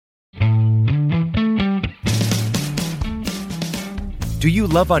Do you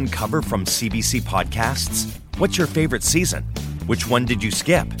love Uncover from CBC Podcasts? What's your favorite season? Which one did you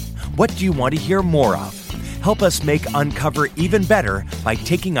skip? What do you want to hear more of? Help us make Uncover even better by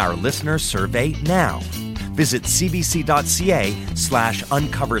taking our listener survey now. Visit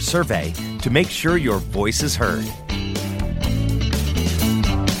cbc.ca/uncover survey to make sure your voice is heard.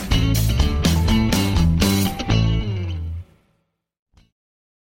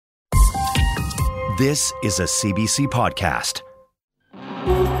 This is a CBC podcast.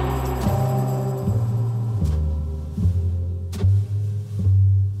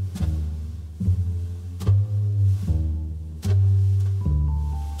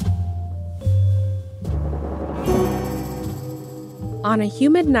 On a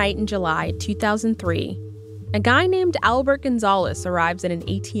humid night in July 2003, a guy named Albert Gonzalez arrives at an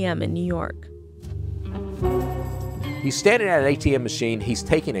ATM in New York. He's standing at an ATM machine. He's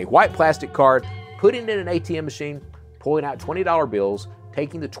taking a white plastic card, putting it in an ATM machine, pulling out $20 bills,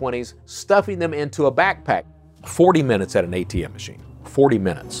 taking the 20s, stuffing them into a backpack. 40 minutes at an ATM machine. 40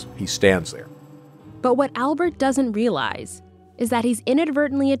 minutes. He stands there. But what Albert doesn't realize is that he's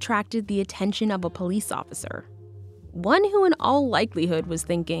inadvertently attracted the attention of a police officer. One who in all likelihood was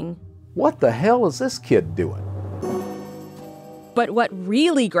thinking, what the hell is this kid doing? But what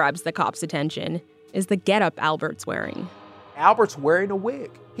really grabs the cop's attention is the getup Albert's wearing. Albert's wearing a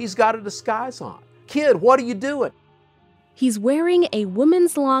wig. He's got a disguise on. Kid, what are you doing? He's wearing a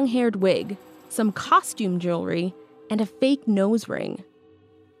woman's long-haired wig, some costume jewelry, and a fake nose ring.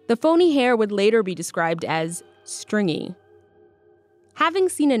 The phony hair would later be described as stringy. Having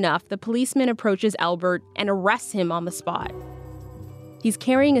seen enough, the policeman approaches Albert and arrests him on the spot. He's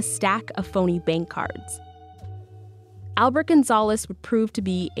carrying a stack of phony bank cards. Albert Gonzalez would prove to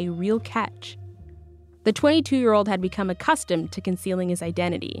be a real catch. The 22-year-old had become accustomed to concealing his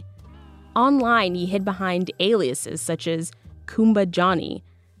identity. Online, he hid behind aliases such as Kumba Johnny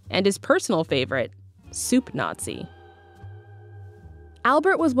and his personal favorite, Soup Nazi.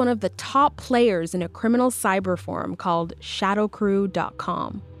 Albert was one of the top players in a criminal cyber forum called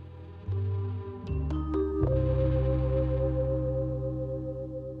shadowcrew.com.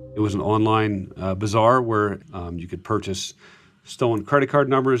 It was an online bazaar where you could purchase stolen credit card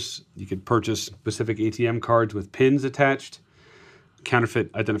numbers, you could purchase specific ATM cards with pins attached,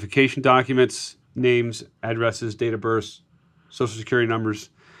 counterfeit identification documents, names, addresses, date of birth, social security numbers,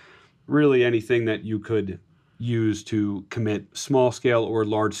 really anything that you could use to commit small-scale or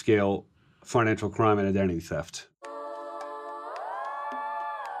large-scale financial crime and identity theft.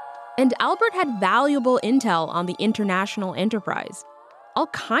 And Albert had valuable intel on the international enterprise. All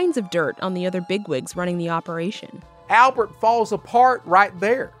kinds of dirt on the other bigwigs running the operation. Albert falls apart right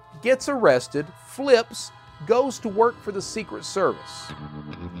there, gets arrested, flips, goes to work for the Secret Service.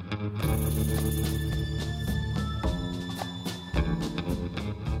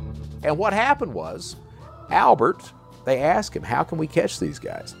 And what happened was, Albert, they asked him, how can we catch these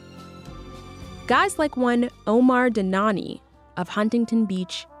guys? Guys like one Omar Danani of Huntington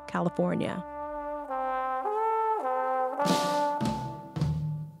Beach, California.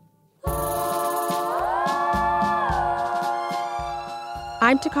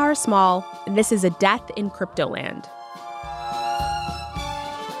 I'm Takara Small, and this is A Death in Cryptoland.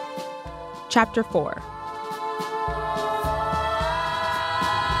 Chapter 4.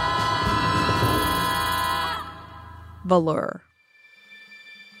 Voleur.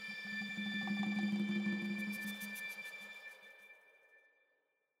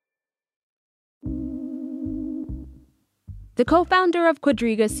 The co-founder of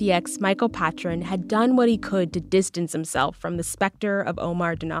Quadriga CX, Michael Patron, had done what he could to distance himself from the specter of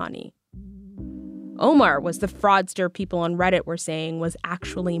Omar Danani. Omar was the fraudster people on Reddit were saying was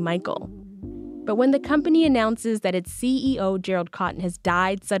actually Michael. But when the company announces that its CEO, Gerald Cotton, has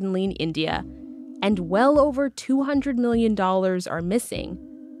died suddenly in India, and well over $200 million are missing,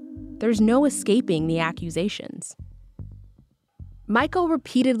 there's no escaping the accusations. Michael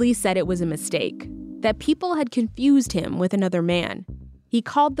repeatedly said it was a mistake, that people had confused him with another man. He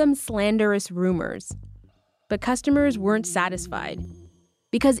called them slanderous rumors. But customers weren't satisfied.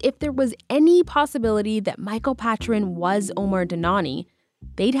 Because if there was any possibility that Michael Patron was Omar Danani,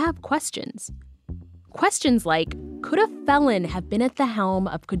 they'd have questions. Questions like, could a felon have been at the helm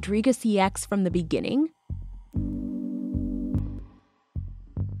of Quadriga CX from the beginning?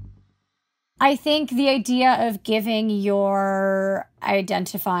 I think the idea of giving your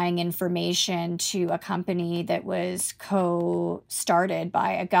identifying information to a company that was co-started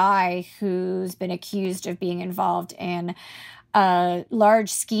by a guy who's been accused of being involved in a large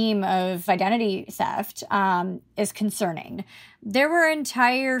scheme of identity theft is concerning. There were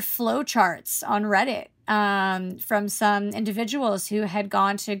entire flowcharts on Reddit from some individuals who had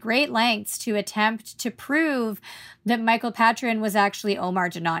gone to great lengths to attempt to prove that Michael Patron was actually Omar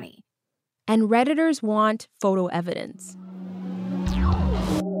Dhanani. And Redditors want photo evidence.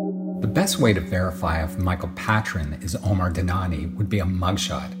 The best way to verify if Michael Patron is Omar Dhanani would be a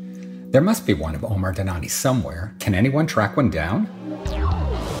mugshot. There must be one of Omar Dhanani somewhere. Can anyone track one down?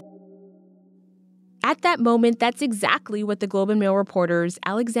 At that moment, that's exactly what the Globe and Mail reporters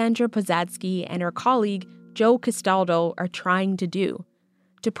Alexandra Pozadsky and her colleague Joe Castaldo are trying to do,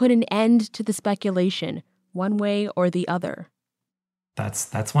 to put an end to the speculation, one way or the other.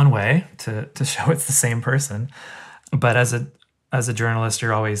 That's one way to show it's the same person. But as a journalist,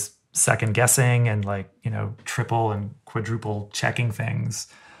 you're always second guessing and triple and quadruple checking things.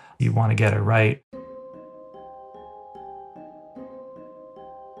 You want to get it right.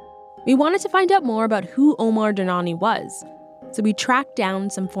 We wanted to find out more about who Omar Dhanani was, so we tracked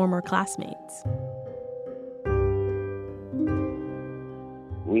down some former classmates.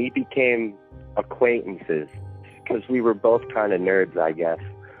 We became acquaintances because we were both kind of nerds, I guess.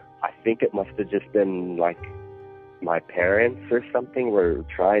 I think it must have just been like my parents or something were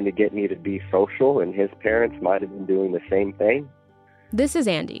trying to get me to be social, and his parents might have been doing the same thing. This is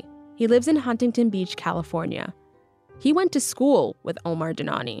Andy. He lives in Huntington Beach, California. He went to school with Omar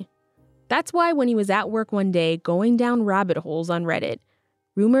Dhanani. That's why when he was at work one day going down rabbit holes on Reddit,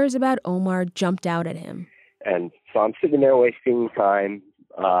 rumors about Omar jumped out at him. And so I'm sitting there wasting time,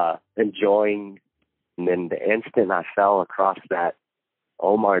 enjoying, and then the instant I fell across that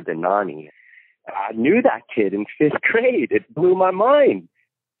Omar Dhanani, I knew that kid in 5th grade. It blew my mind.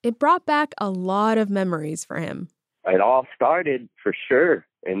 It brought back a lot of memories for him. It all started, for sure,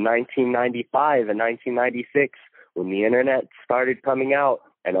 in 1995 and 1996 when the internet started coming out.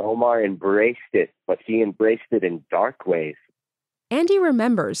 And Omar embraced it, but he embraced it in dark ways. Andy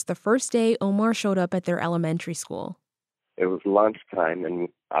remembers the first day Omar showed up at their elementary school. It was lunchtime, and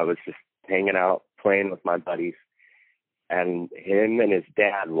I was just hanging out, playing with my buddies. And him and his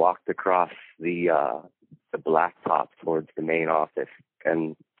dad walked across the blacktop towards the main office.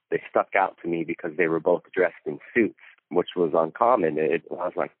 And they stuck out to me because they were both dressed in suits, which was uncommon. I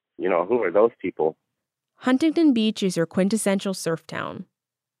was like, who are those people? Huntington Beach is your quintessential surf town.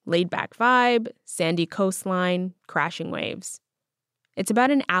 Laid-back vibe, sandy coastline, crashing waves. It's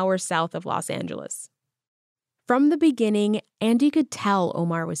about an hour south of Los Angeles. From the beginning, Andy could tell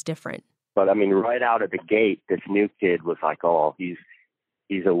Omar was different. But right out of the gate, this new kid was like, oh, he's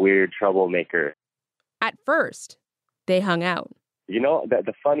a weird troublemaker. At first, they hung out.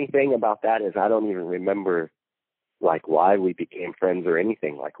 The funny thing about that is I don't even remember, why we became friends or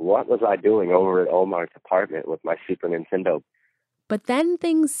anything. What was I doing over at Omar's apartment with my Super Nintendo? But then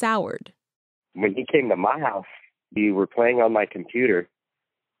things soured. When he came to my house, we were playing on my computer,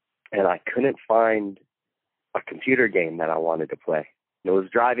 and I couldn't find a computer game that I wanted to play. It was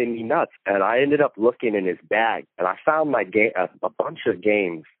driving me nuts, and I ended up looking in his bag, and I found a bunch of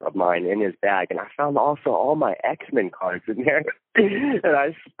games of mine in his bag, and I found also all my X-Men cards in there.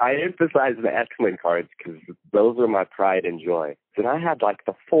 And I emphasize the X-Men cards because those were my pride and joy. And I had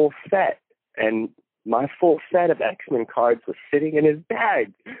the full set, and my full set of X-Men cards was sitting in his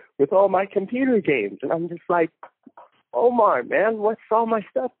bag with all my computer games. And I'm just like, Omar, man, what's all my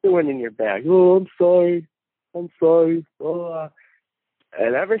stuff doing in your bag? Oh, I'm sorry. Oh.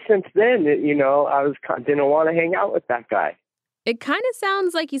 And ever since then, I didn't want to hang out with that guy. It kind of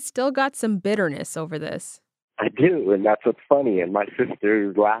sounds like you still got some bitterness over this. I do, and that's what's funny. And my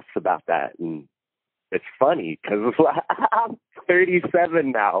sister laughs about that. And it's funny because I'm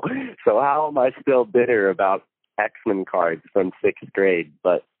 37 now. So how am I still bitter about X-Men cards from 6th grade?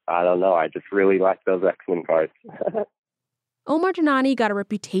 But I don't know. I just really like those X-Men cards. Omar Dhanani got a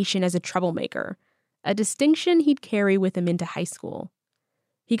reputation as a troublemaker, a distinction he'd carry with him into high school.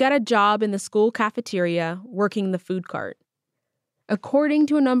 He got a job in the school cafeteria, working the food cart. According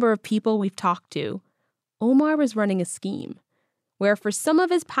to a number of people we've talked to, Omar was running a scheme where for some of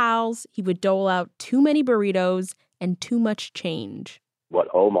his pals, he would dole out too many burritos and too much change. What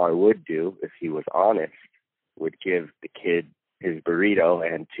Omar would do, if he was honest, would give the kid his burrito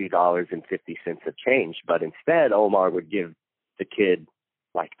and $2.50 of change. But instead, Omar would give the kid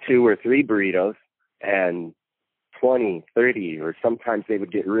 2 or 3 burritos and 20, 30, or sometimes they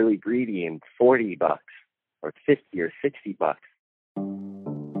would get really greedy and $40 or 50 or $60.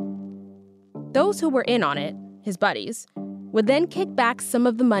 Those who were in on it, his buddies, would then kick back some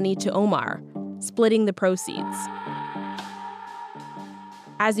of the money to Omar, splitting the proceeds.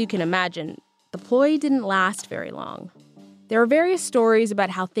 As you can imagine, the ploy didn't last very long. There are various stories about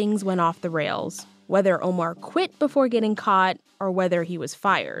how things went off the rails, whether Omar quit before getting caught or whether he was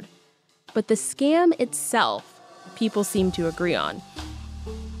fired. But the scam itself, people seem to agree on.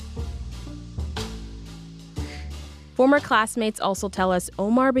 Former classmates also tell us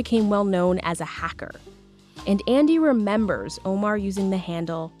Omar became well known as a hacker. And Andy remembers Omar using the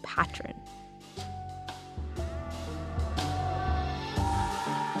handle Patron.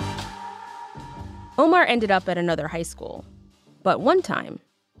 Omar ended up at another high school. But one time,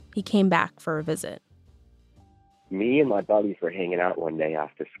 he came back for a visit. Me and my buddies were hanging out one day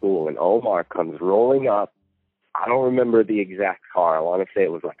after school, and Omar comes rolling up. I don't remember the exact car. I want to say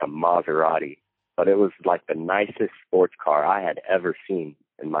it was like a Maserati, but it was like the nicest sports car I had ever seen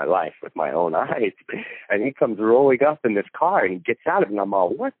in my life with my own eyes. And he comes rolling up in this car, and he gets out of it, and I'm all,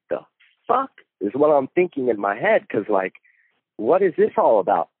 what the fuck is what I'm thinking in my head? Because, like, what is this all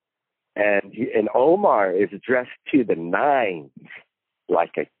about? And Omar is dressed to the nines,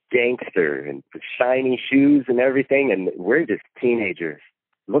 like a gangster, and shiny shoes and everything, and we're just teenagers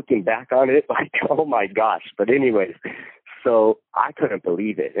looking back on it like, oh my gosh. But anyways, so I couldn't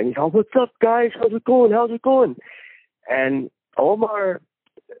believe it. And he's all, what's up, guys? How's it going? And Omar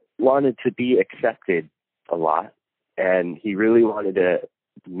wanted to be accepted a lot, and he really wanted to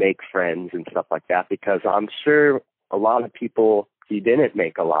make friends and stuff like that, because I'm sure a lot of people, he didn't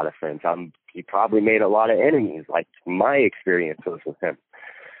make a lot of friends. He probably made a lot of enemies, like my experience was with him.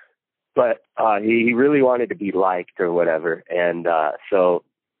 But he really wanted to be liked or whatever. And so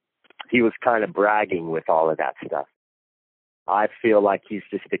he was kind of bragging with all of that stuff. I feel like he's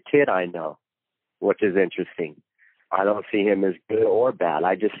just a kid I know, which is interesting. I don't see him as good or bad.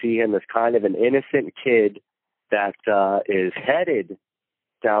 I just see him as kind of an innocent kid that is headed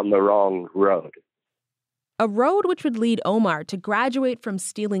down the wrong road. A road which would lead Omar to graduate from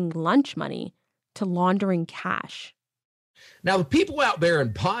stealing lunch money to laundering cash. Now, the people out there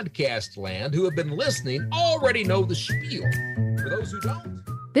in podcast land who have been listening already know the spiel. For those who don't...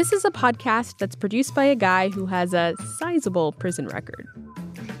 This is a podcast that's produced by a guy who has a sizable prison record.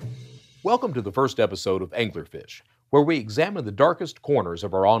 Welcome to the first episode of Anglerfish, where we examine the darkest corners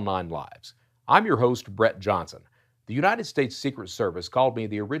of our online lives. I'm your host, Brett Johnson. The United States Secret Service called me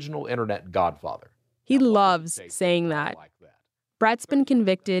the original internet godfather. He loves saying that. Brett's been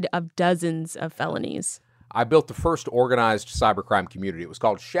convicted of dozens of felonies. I built the first organized cybercrime community. It was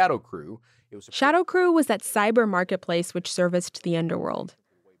called Shadow Crew. Shadow Crew was that cyber marketplace which serviced the underworld.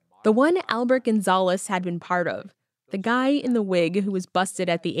 The one Albert Gonzalez had been part of, the guy in the wig who was busted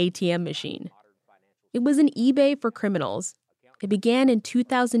at the ATM machine. It was an eBay for criminals. It began in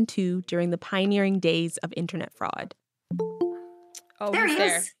 2002 during the pioneering days of internet fraud. Oh, There he's he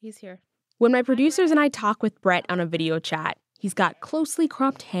there. is. He's here. When my producers and I talk with Brett on a video chat, he's got closely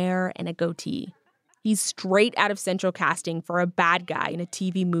cropped hair and a goatee. He's straight out of central casting for a bad guy in a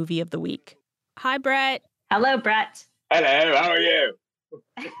TV movie of the week. Hi, Brett. Hello, Brett. Hello, how are you?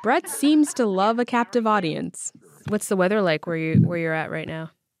 Brett seems to love a captive audience. What's the weather like where you're at right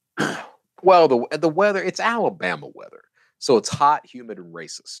now? Well, the weather, it's Alabama weather. So it's hot, humid, and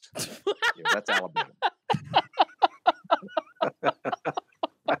racist. That's Alabama.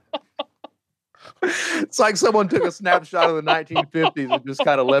 It's like someone took a snapshot of the 1950s and just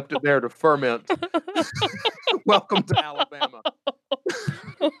kind of left it there to ferment. Welcome to Alabama.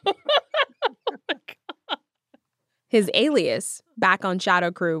 His alias, back on Shadow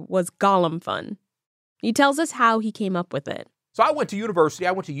Crew, was Gollum Fun. He tells us how he came up with it. So I went to university,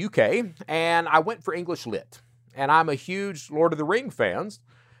 I went to UK, and I went for English Lit. And I'm a huge Lord of the Ring fan.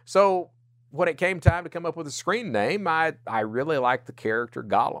 So when it came time to come up with a screen name, I really liked the character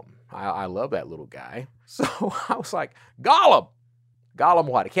Gollum. I love that little guy. So I was like, Gollum! Gollum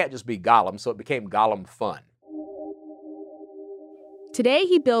what? It can't just be Gollum, so it became Gollum Fun. Today,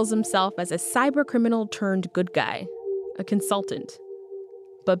 he bills himself as a cybercriminal turned good guy, a consultant.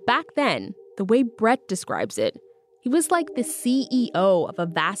 But back then, the way Brett describes it, he was like the CEO of a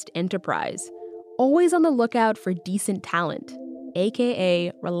vast enterprise, always on the lookout for decent talent,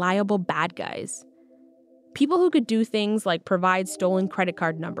 aka reliable bad guys. People who could do things like provide stolen credit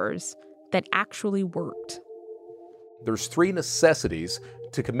card numbers that actually worked. There's 3 necessities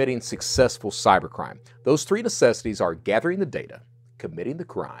to committing successful cybercrime. Those 3 necessities are gathering the data, committing the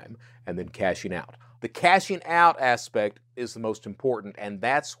crime, and then cashing out. The cashing out aspect is the most important, and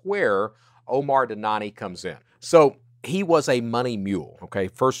that's where Omar Dhanani comes in. So he was a money mule, okay,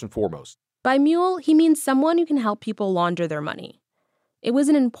 first and foremost. By mule, he means someone who can help people launder their money. It was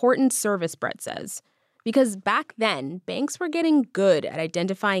an important service, Brett says, because back then, banks were getting good at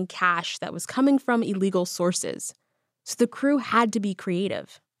identifying cash that was coming from illegal sources. So the crew had to be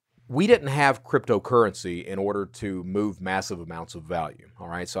creative. We didn't have cryptocurrency in order to move massive amounts of value, all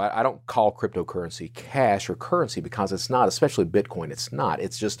right? So I don't call cryptocurrency cash or currency because it's not, especially Bitcoin, it's not.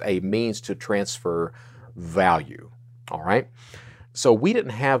 It's just a means to transfer value, all right? So we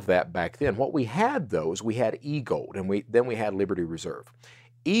didn't have that back then. What we had, though, is we had e-gold, and then we had Liberty Reserve.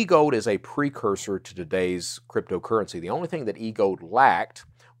 E-gold is a precursor to today's cryptocurrency. The only thing that e-gold lacked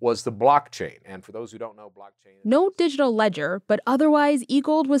was the blockchain. And for those who don't know, blockchain... No digital ledger, but otherwise,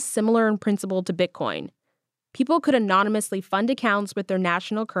 e-gold was similar in principle to Bitcoin. People could anonymously fund accounts with their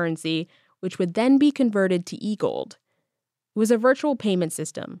national currency, which would then be converted to e-gold. It was a virtual payment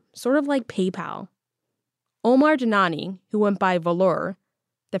system, sort of like PayPal. Omar Dhanani, who went by Voleur,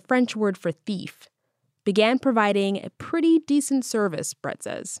 the French word for thief, began providing a pretty decent service, Brett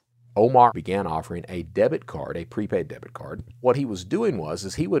says. Omar began offering a debit card, a prepaid debit card. What he was doing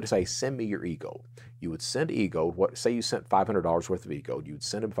was he would say, send me your e-gold. You would send e-gold. Say you sent $500 worth of e-gold. You would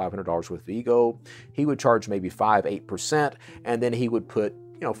send him $500 worth of e-gold. He would charge maybe 5-8%, and then he would put,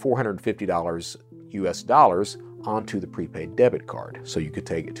 $450 US dollars onto the prepaid debit card so you could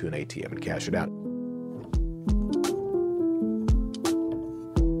take it to an ATM and cash it out.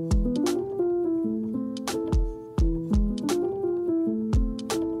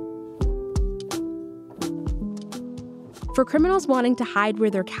 For criminals wanting to hide where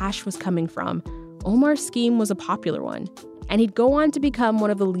their cash was coming from, Omar's scheme was a popular one, and he'd go on to become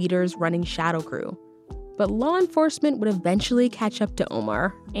one of the leaders running Shadow Crew. But law enforcement would eventually catch up to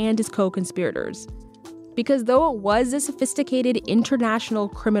Omar and his co-conspirators. Because though it was a sophisticated international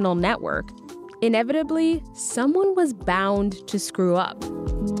criminal network, inevitably, someone was bound to screw up.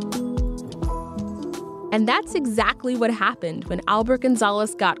 And that's exactly what happened when Albert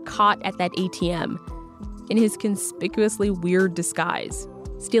Gonzalez got caught at that ATM, in his conspicuously weird disguise,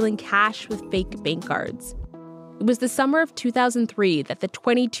 stealing cash with fake bank cards. It was the summer of 2003 that the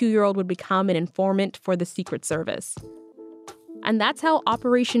 22-year-old would become an informant for the Secret Service. And that's how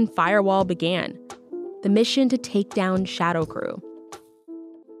Operation Firewall began, the mission to take down Shadow Crew.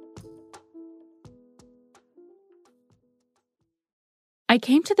 I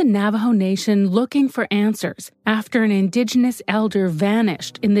came to the Navajo Nation looking for answers after an indigenous elder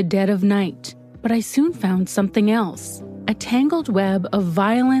vanished in the dead of night. But I soon found something else, a tangled web of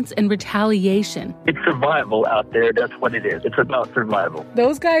violence and retaliation. It's survival out there. That's what it is. It's about survival.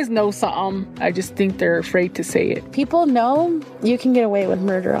 Those guys know something. I just think they're afraid to say it. People know you can get away with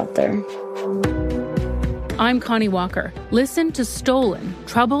murder out there. I'm Connie Walker. Listen to Stolen,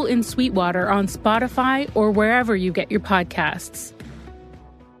 Trouble in Sweetwater on Spotify or wherever you get your podcasts.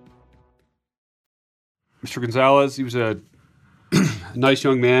 Mr. Gonzalez, he was a nice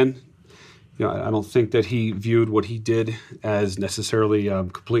young man. I don't think that he viewed what he did as necessarily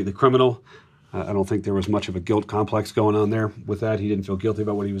completely criminal. I don't think there was much of a guilt complex going on there with that. He didn't feel guilty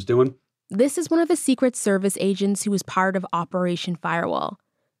about what he was doing. This is one of the Secret Service agents who was part of Operation Firewall.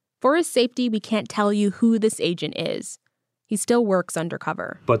 For his safety, we can't tell you who this agent is. He still works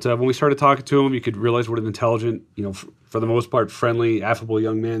undercover. But when we started talking to him, you could realize what an intelligent, for the most part, friendly, affable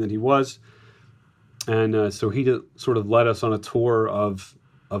young man that he was. And so he sort of led us on a tour of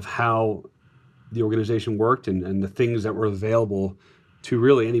how the organization worked and the things that were available to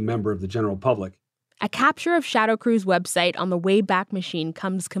really any member of the general public. A capture of Shadow Crew's website on the Wayback Machine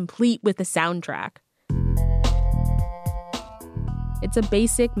comes complete with a soundtrack. It's a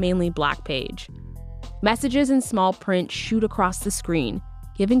basic, mainly black page. Messages in small print shoot across the screen,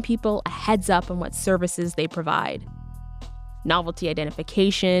 giving people a heads up on what services they provide. Novelty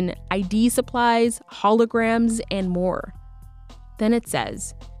identification, ID supplies, holograms, and more. Then it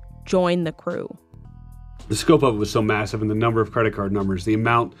says, join the crew. The scope of it was so massive, and the number of credit card numbers, the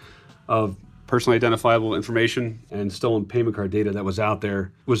amount of personally identifiable information and stolen payment card data that was out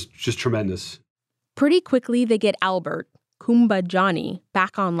there was just tremendous. Pretty quickly, they get Albert, Kumba Johnny,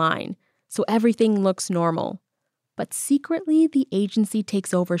 back online, so everything looks normal. But secretly, the agency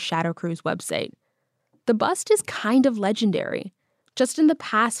takes over Shadow Crew's website. The bust is kind of legendary. Just in the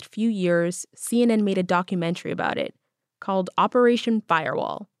past few years, CNN made a documentary about it called Operation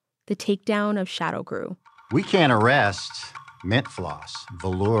Firewall, the takedown of Shadow Crew. We can't arrest Mint Floss,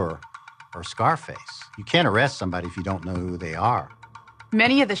 Voleur, or Scarface. You can't arrest somebody if you don't know who they are.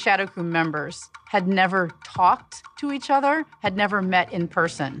 Many of the Shadow Crew members had never talked to each other, had never met in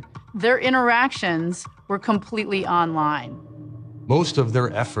person. Their interactions were completely online. Most of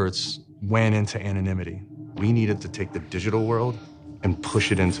their efforts went into anonymity. We needed to take the digital world and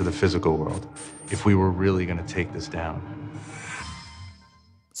push it into the physical world if we were really going to take this down.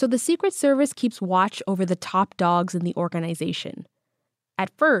 So the Secret Service keeps watch over the top dogs in the organization.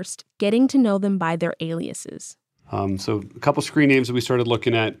 At first, getting to know them by their aliases. So a couple screen names that we started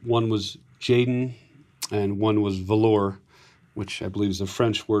looking at. One was Jaden and one was Voleur, which I believe is a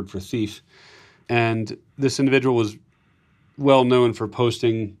French word for thief. And this individual was well known for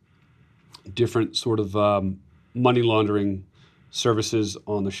posting different sort of money laundering services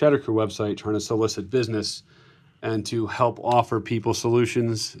on the Shadow Crew website, trying to solicit business and to help offer people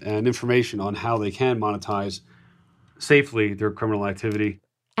solutions and information on how they can monetize safely their criminal activity.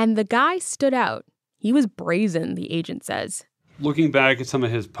 And the guy stood out. He was brazen, the agent says. Looking back at some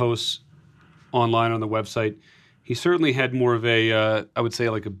of his posts online on the website, he certainly had more of a, I would say,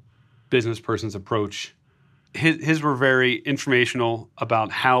 like a business person's approach. His were very informational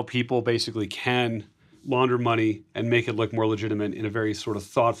about how people basically can launder money and make it look more legitimate in a very sort of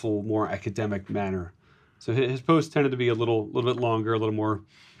thoughtful, more academic manner. So his posts tended to be a little bit longer, a little more,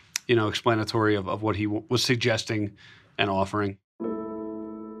 explanatory of what he was suggesting and offering.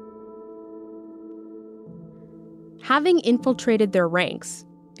 Having infiltrated their ranks,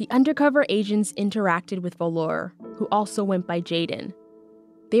 the undercover agents interacted with Voleur, who also went by Jaden.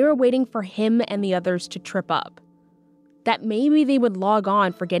 They were waiting for him and the others to trip up. That maybe they would log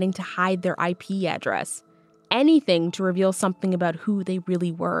on forgetting to hide their IP address. Anything to reveal something about who they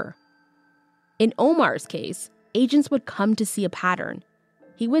really were. In Omar's case, agents would come to see a pattern.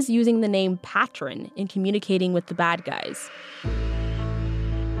 He was using the name Patron in communicating with the bad guys.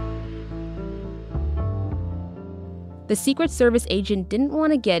 The Secret Service agent didn't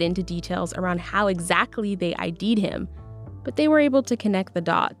want to get into details around how exactly they ID'd him, but they were able to connect the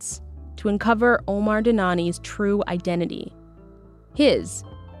dots to uncover Omar Dhanani's true identity, his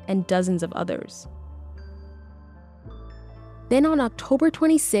and dozens of others. Then on October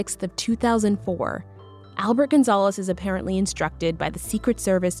 26th of 2004, Albert Gonzalez is apparently instructed by the Secret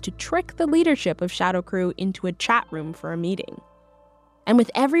Service to trick the leadership of Shadow Crew into a chat room for a meeting. And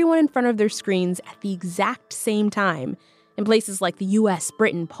with everyone in front of their screens at the exact same time, in places like the US,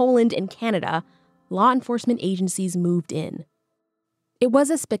 Britain, Poland, and Canada, law enforcement agencies moved in. It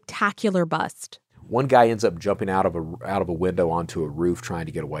was a spectacular bust. One guy ends up jumping out of a window onto a roof trying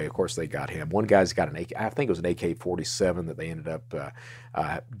to get away. Of course, they got him. One guy's got I think it was an AK-47 that they ended up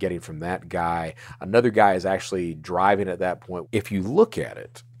getting from that guy. Another guy is actually driving at that point. If you look at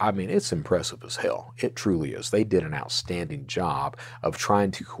it, I mean, it's impressive as hell. It truly is. They did an outstanding job of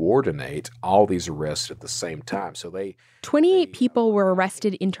trying to coordinate all these arrests at the same time. 28 people were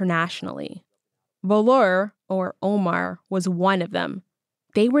arrested internationally. Voleur, or Omar, was one of them.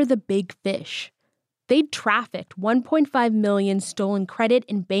 They were the big fish. They'd trafficked 1.5 million stolen credit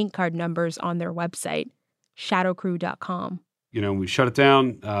and bank card numbers on their website, shadowcrew.com. We shut it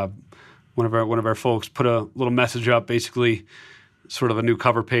down. One of our folks put a little message up, basically sort of a new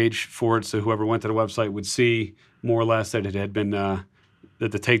cover page for it, so whoever went to the website would see more or less that it had been that the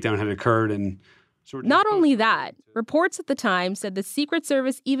takedown had occurred. And not only that, reports at the time said the Secret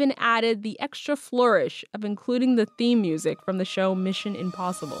Service even added the extra flourish of including the theme music from the show Mission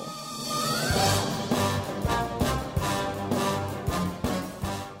Impossible.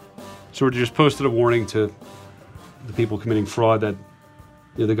 So we just posted a warning to the people committing fraud that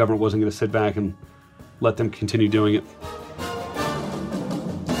the government wasn't going to sit back and let them continue doing it.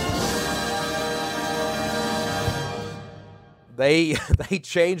 They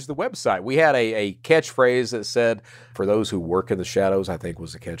changed the website. We had a catchphrase that said, "For those who work in the shadows," I think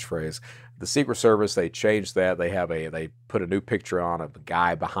was the catchphrase. The Secret Service, they changed that. They put a new picture on of a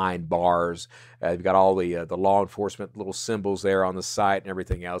guy behind bars. They've got all the law enforcement little symbols there on the site and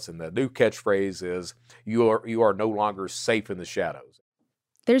everything else. And the new catchphrase is, "You are no longer safe in the shadows."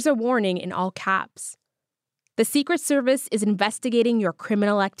 There's a warning in all caps. The Secret Service is investigating your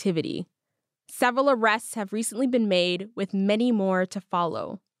criminal activity. Several arrests have recently been made, with many more to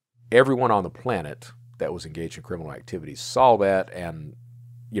follow. Everyone on the planet that was engaged in criminal activities saw that, and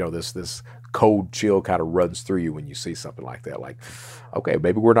this cold chill kind of runs through you when you see something like that. Like, okay,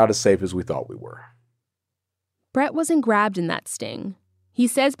 maybe we're not as safe as we thought we were. Brett wasn't grabbed in that sting. He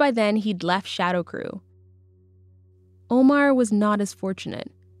says by then he'd left Shadow Crew. Omar was not as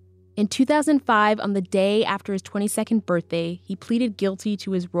fortunate. In 2005, on the day after his 22nd birthday, he pleaded guilty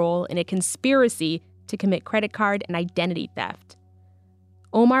to his role in a conspiracy to commit credit card and identity theft.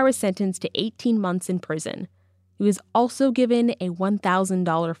 Omar was sentenced to 18 months in prison. He was also given a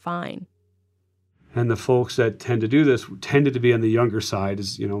 $1,000 fine. And the folks that tend to do this tended to be on the younger side,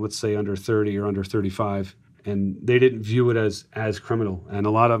 let's say under 30 or under 35. And they didn't view it as criminal. And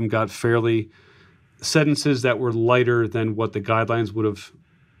a lot of them got fairly sentences that were lighter than what the guidelines would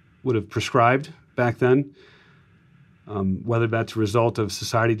have prescribed back then, whether that's a result of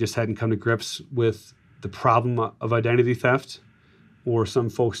society just hadn't come to grips with the problem of identity theft, or some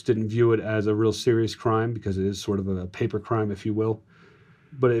folks didn't view it as a real serious crime because it is sort of a paper crime, if you will.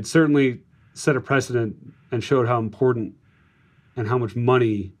 But it certainly set a precedent and showed how important and how much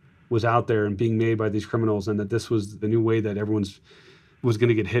money was out there and being made by these criminals, and that this was the new way that everyone's was going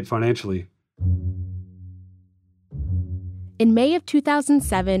to get hit financially. In May of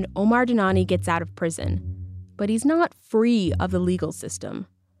 2007, Omar Dhanani gets out of prison, but he's not free of the legal system.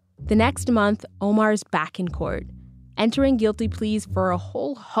 The next month, Omar's back in court, entering guilty pleas for a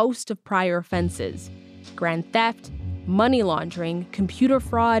whole host of prior offenses: grand theft, money laundering, computer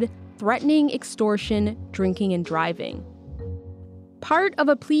fraud, threatening, extortion, drinking, and driving. Part of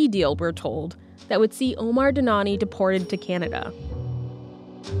a plea deal, we're told, that would see Omar Dhanani deported to Canada.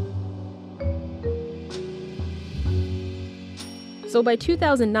 So by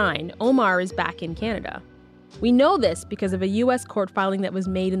 2009, Omar is back in Canada. We know this because of a U.S. court filing that was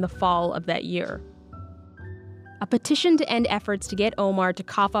made in the fall of that year. A petition to end efforts to get Omar to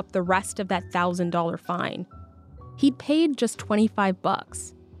cough up the rest of that $1,000 fine. He'd paid just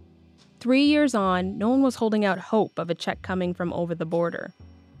 $25. 3 years on, no one was holding out hope of a check coming from over the border.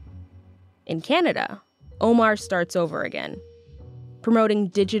 In Canada, Omar starts over again, promoting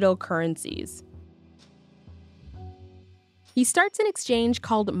digital currencies. He starts an exchange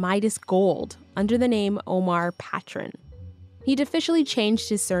called Midas Gold under the name Omar Patron. He'd officially changed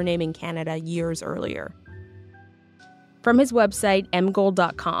his surname in Canada years earlier. From his website,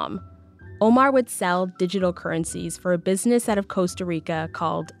 mgold.com, Omar would sell digital currencies for a business out of Costa Rica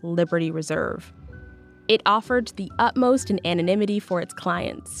called Liberty Reserve. It offered the utmost in anonymity for its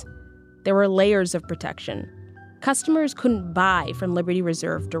clients. There were layers of protection. Customers couldn't buy from Liberty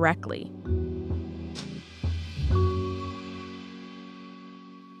Reserve directly.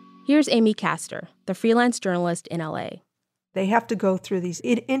 Here's Amy Castor, the freelance journalist in LA. They have to go through these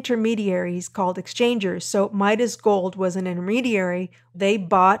intermediaries called exchangers. So Midas Gold was an intermediary. They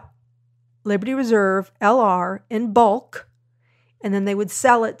bought Liberty Reserve, LR, in bulk, and then they would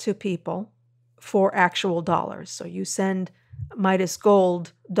sell it to people for actual dollars. So you send Midas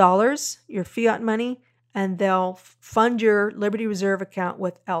Gold dollars, your fiat money, and they'll fund your Liberty Reserve account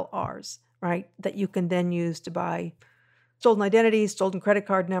with LRs, right, that you can then use to buy stolen identities, stolen credit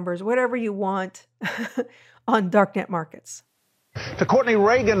card numbers, whatever you want on darknet markets. To Courtney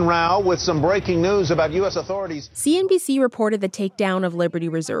Reagan Rao with some breaking news about U.S. authorities. CNBC reported the takedown of Liberty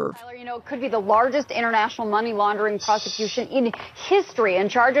Reserve. Tyler, it could be the largest international money laundering prosecution in history,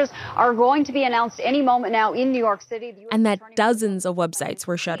 and charges are going to be announced any moment now in New York City. And that dozens of websites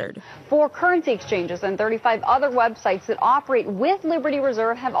were shuttered. 4 currency exchanges and 35 other websites that operate with Liberty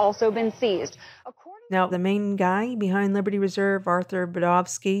Reserve have also been seized. Now, the main guy behind Liberty Reserve, Arthur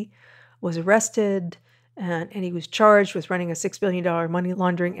Budovsky, was arrested. And he was charged with running a $6 billion money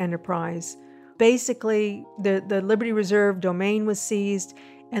laundering enterprise. Basically, the Liberty Reserve domain was seized,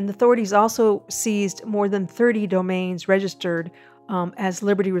 and the authorities also seized more than 30 domains registered as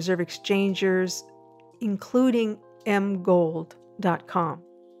Liberty Reserve exchangers, including mgold.com.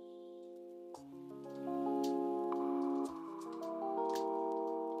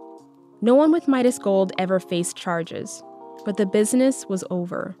 No one with Midas Gold ever faced charges, but the business was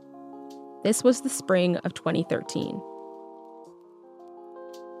over. This was the spring of 2013.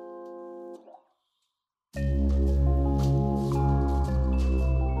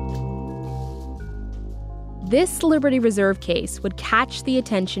 This Liberty Reserve case would catch the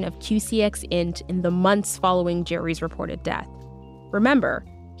attention of QCX Int in the months following Jerry's reported death. Remember,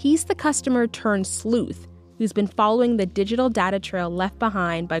 he's the customer turned sleuth who's been following the digital data trail left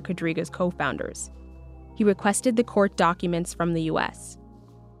behind by Quadriga's co-founders. He requested the court documents from the U.S.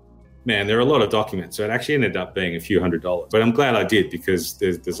 Man, there are a lot of documents, so it actually ended up being a few $100s. But I'm glad I did because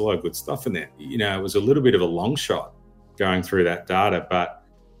there's a lot of good stuff in there. It was a little bit of a long shot going through that data, but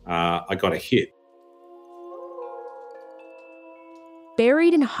I got a hit.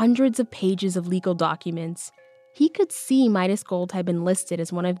 Buried in hundreds of pages of legal documents, he could see Midas Gold had been listed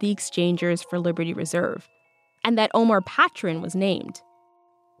as one of the exchangers for Liberty Reserve, and that Omar Patron was named.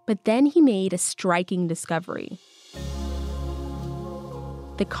 But then he made a striking discovery.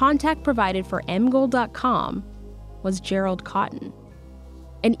 The contact provided for mgold.com was Gerald Cotton,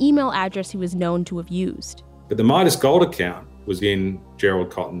 an email address he was known to have used. But the Midas Gold account was in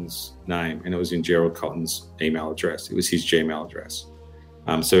Gerald Cotton's name, and it was in Gerald Cotton's email address. It was his Gmail address.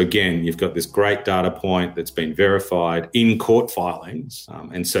 So again, you've got this great data point that's been verified in court filings.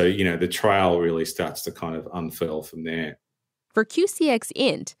 And so, the trail really starts to kind of unfurl from there. For QCX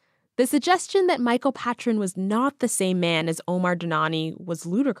Int, the suggestion that Michael Patron was not the same man as Omar Dhanani was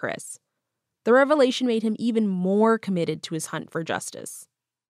ludicrous. The revelation made him even more committed to his hunt for justice.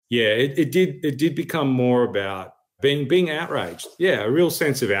 Yeah, it did become more about being outraged. Yeah, a real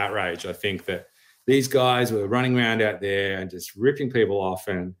sense of outrage. I think that these guys were running around out there and just ripping people off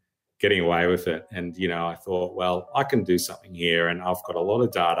and getting away with it. And, I thought, well, I can do something here, and I've got a lot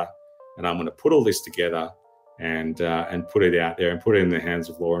of data, and I'm going to put all this together and put it out there and put it in the hands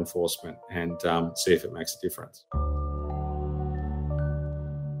of law enforcement and see if it makes a difference.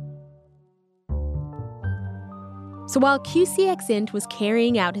 So while QCX Int was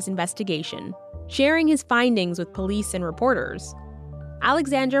carrying out his investigation, sharing his findings with police and reporters,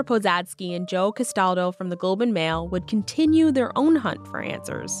 Alexandra Pozadsky and Joe Castaldo from the Globe and Mail would continue their own hunt for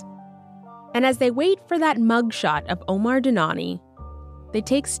answers. And as they wait for that mugshot of Omar Dhanani, they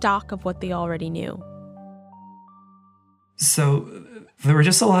take stock of what they already knew. So there were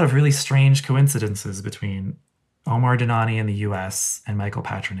just a lot of really strange coincidences between Omar Dhanani in the US and Michael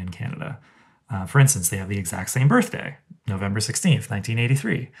Patron in Canada. For instance, they have the exact same birthday, November 16th,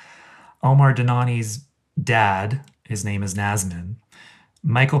 1983. Omar Dhanani's dad, his name is Nazmin.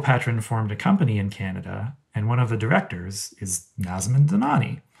 Michael Patron formed a company in Canada, and one of the directors is Nazmin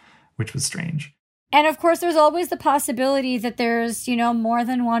Dhanani, which was strange. And of course, there's always the possibility that there's, more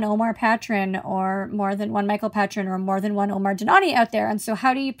than one Omar Patron or more than one Michael Patron or more than one Omar Dhanani out there. And so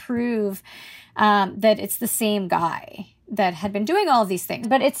how do you prove that it's the same guy that had been doing all of these things?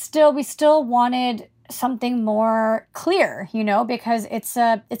 But we still wanted something more clear, because it's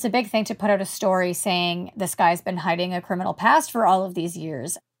a big thing to put out a story saying this guy's been hiding a criminal past for all of these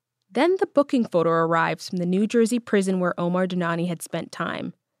years. Then the booking photo arrives from the New Jersey prison where Omar Dhanani had spent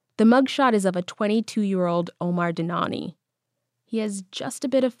time. The mugshot is of a 22-year-old Omar Dhanani. He has just a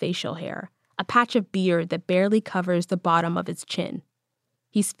bit of facial hair, a patch of beard that barely covers the bottom of his chin.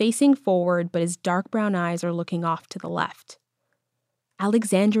 He's facing forward, but his dark brown eyes are looking off to the left.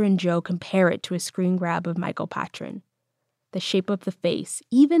 Alexandra and Joe compare it to a screen grab of Michael Patron. The shape of the face,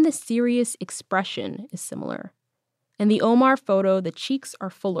 even the serious expression, is similar. In the Omar photo, the cheeks are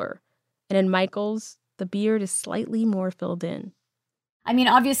fuller, and in Michael's, the beard is slightly more filled in. I mean,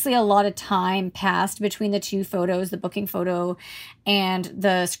 obviously a lot of time passed between the two photos, the booking photo and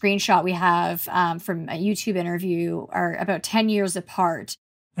the screenshot we have from a YouTube interview are about 10 years apart.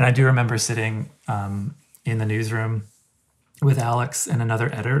 And I do remember sitting in the newsroom with Alex and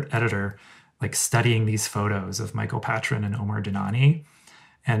another editor, like studying these photos of Michael Patron and Omar Dhanani.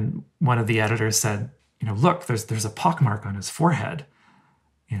 And one of the editors said, look, there's a pockmark on his forehead,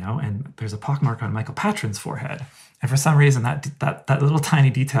 and there's a pockmark on Michael Patron's forehead. And for some reason, that little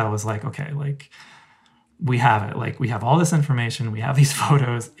tiny detail was like, okay, like, we have it. Like, we have all this information. We have these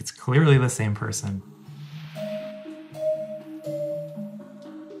photos. It's clearly the same person.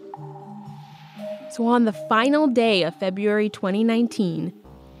 So on the final day of February 2019,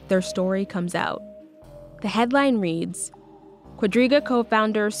 their story comes out. The headline reads, Quadriga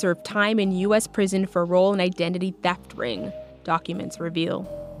co-founder served time in U.S. prison for role in identity theft ring, documents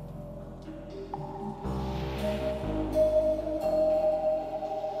reveal.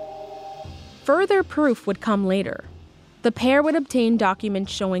 Further proof would come later. The pair would obtain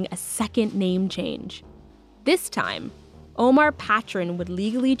documents showing a second name change. This time, Omar Patron would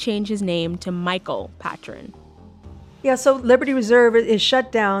legally change his name to Michael Patron. Yeah, so Liberty Reserve is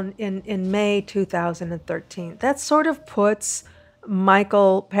shut down in May 2013. That sort of puts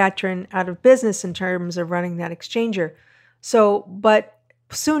Michael Patron out of business in terms of running that exchanger. But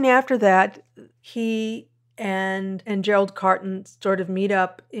soon after that, he and Gerald Carton sort of meet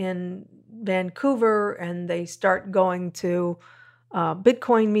up in Vancouver, and they start going to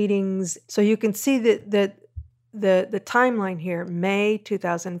Bitcoin meetings. So you can see that the timeline here. May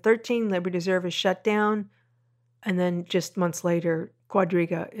 2013, Liberty Reserve is shut down, and then just months later,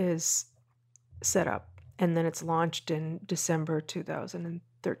 Quadriga is set up, and then it's launched in December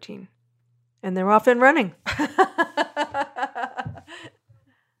 2013, and they're off and running.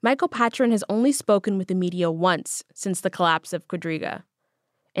 Michael Patron has only spoken with the media once since the collapse of Quadriga.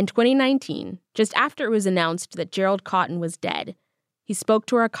 In 2019, just after it was announced that Gerald Cotton was dead, he spoke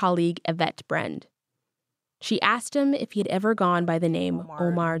to our colleague Yvette Brend. She asked him if he had ever gone by the name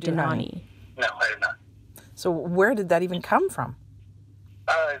Omar Dhanani. No, I did not. So where did that even come from?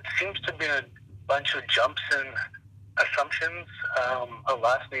 It seems to be a bunch of jumps in assumptions, a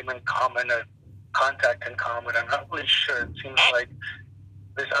last name in common, a contact in common. I'm not really sure. It seems like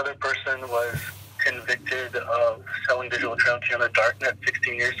this other person was convicted of selling digital currency on the darknet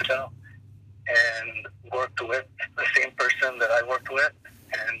 16 years ago and worked with the same person that I worked with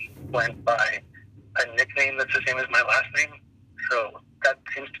and went by a nickname that's the same as my last name. So that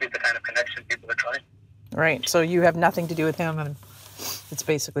seems to be the kind of connection people are trying. Right. So you have nothing to do with him, and it's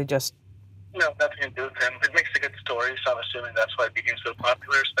basically just... No, nothing to do with him. It makes a good story, so I'm assuming that's why it became so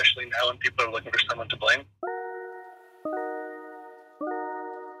popular, especially now when people are looking for someone to blame.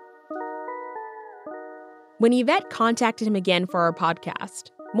 When Yvette contacted him again for our podcast,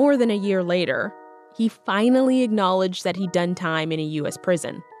 more than a year later, he finally acknowledged that he'd done time in a U.S.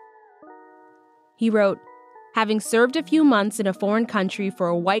 prison. He wrote, "Having served a few months in a foreign country for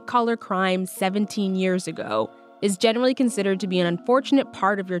a white-collar crime 17 years ago is generally considered to be an unfortunate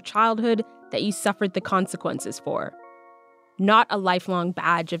part of your childhood that you suffered the consequences for, not a lifelong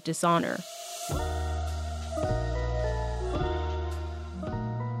badge of dishonor."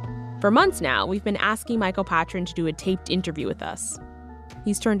 For months now, we've been asking Michael Patron to do a taped interview with us.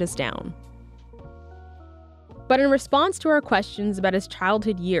 He's turned us down. But in response to our questions about his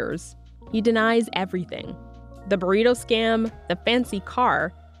childhood years, he denies everything: the burrito scam, the fancy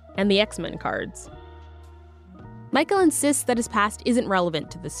car, and the X-Men cards. Michael insists that his past isn't relevant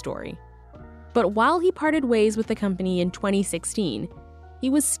to this story. But while he parted ways with the company in 2016,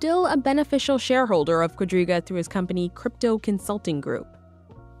 he was still a beneficial shareholder of Quadriga through his company Crypto Consulting Group.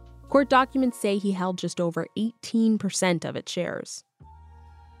 Court documents say he held just over 18% of its shares.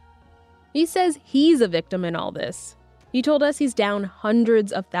 He says he's a victim in all this. He told us he's down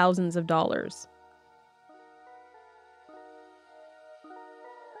hundreds of thousands of dollars.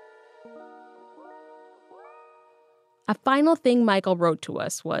 A final thing Michael wrote to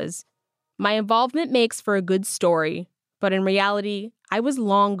us was, "My involvement makes for a good story, but in reality, I was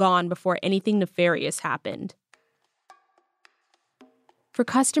long gone before anything nefarious happened." For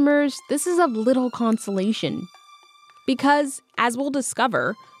customers, this is of little consolation. Because, as we'll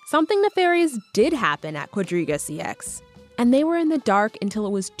discover, something nefarious did happen at Quadriga CX, and they were in the dark until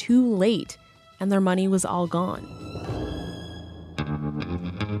it was too late, and their money was all gone.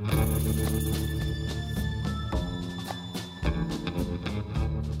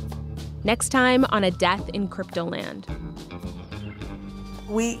 Next time on A Death in Cryptoland.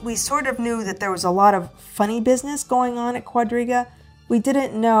 We sort of knew that there was a lot of funny business going on at Quadriga. We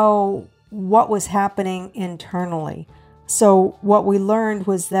didn't know what was happening internally. So what we learned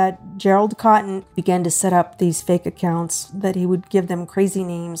was that Gerald Cotton began to set up these fake accounts, that he would give them crazy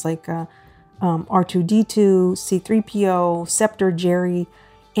names like R2D2, C3PO, Scepter Jerry,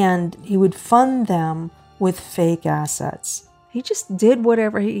 and he would fund them with fake assets. He just did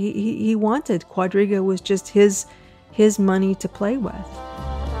whatever he wanted. Quadriga was just his money to play with.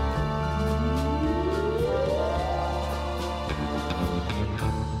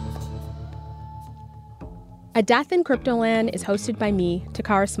 A Death in Cryptoland is hosted by me,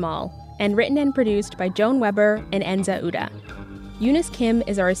 Takara Small, and written and produced by Joan Weber and Enza Uda. Eunice Kim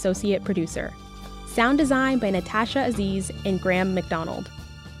is our associate producer. Sound design by Natasha Aziz and Graham McDonald.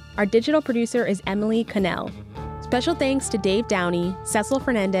 Our digital producer is Emily Connell. Special thanks to Dave Downey, Cecil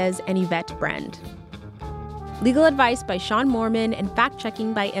Fernandez, and Yvette Brend. Legal advice by Sean Moorman and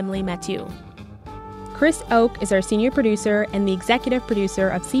fact-checking by Emily Mathieu. Chris Oak is our senior producer, and the executive producer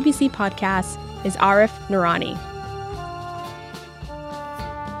of CBC Podcasts is Arif Noorani.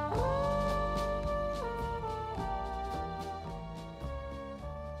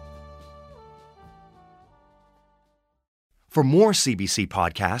 For more CBC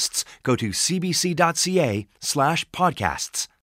podcasts, go to cbc.ca/podcasts.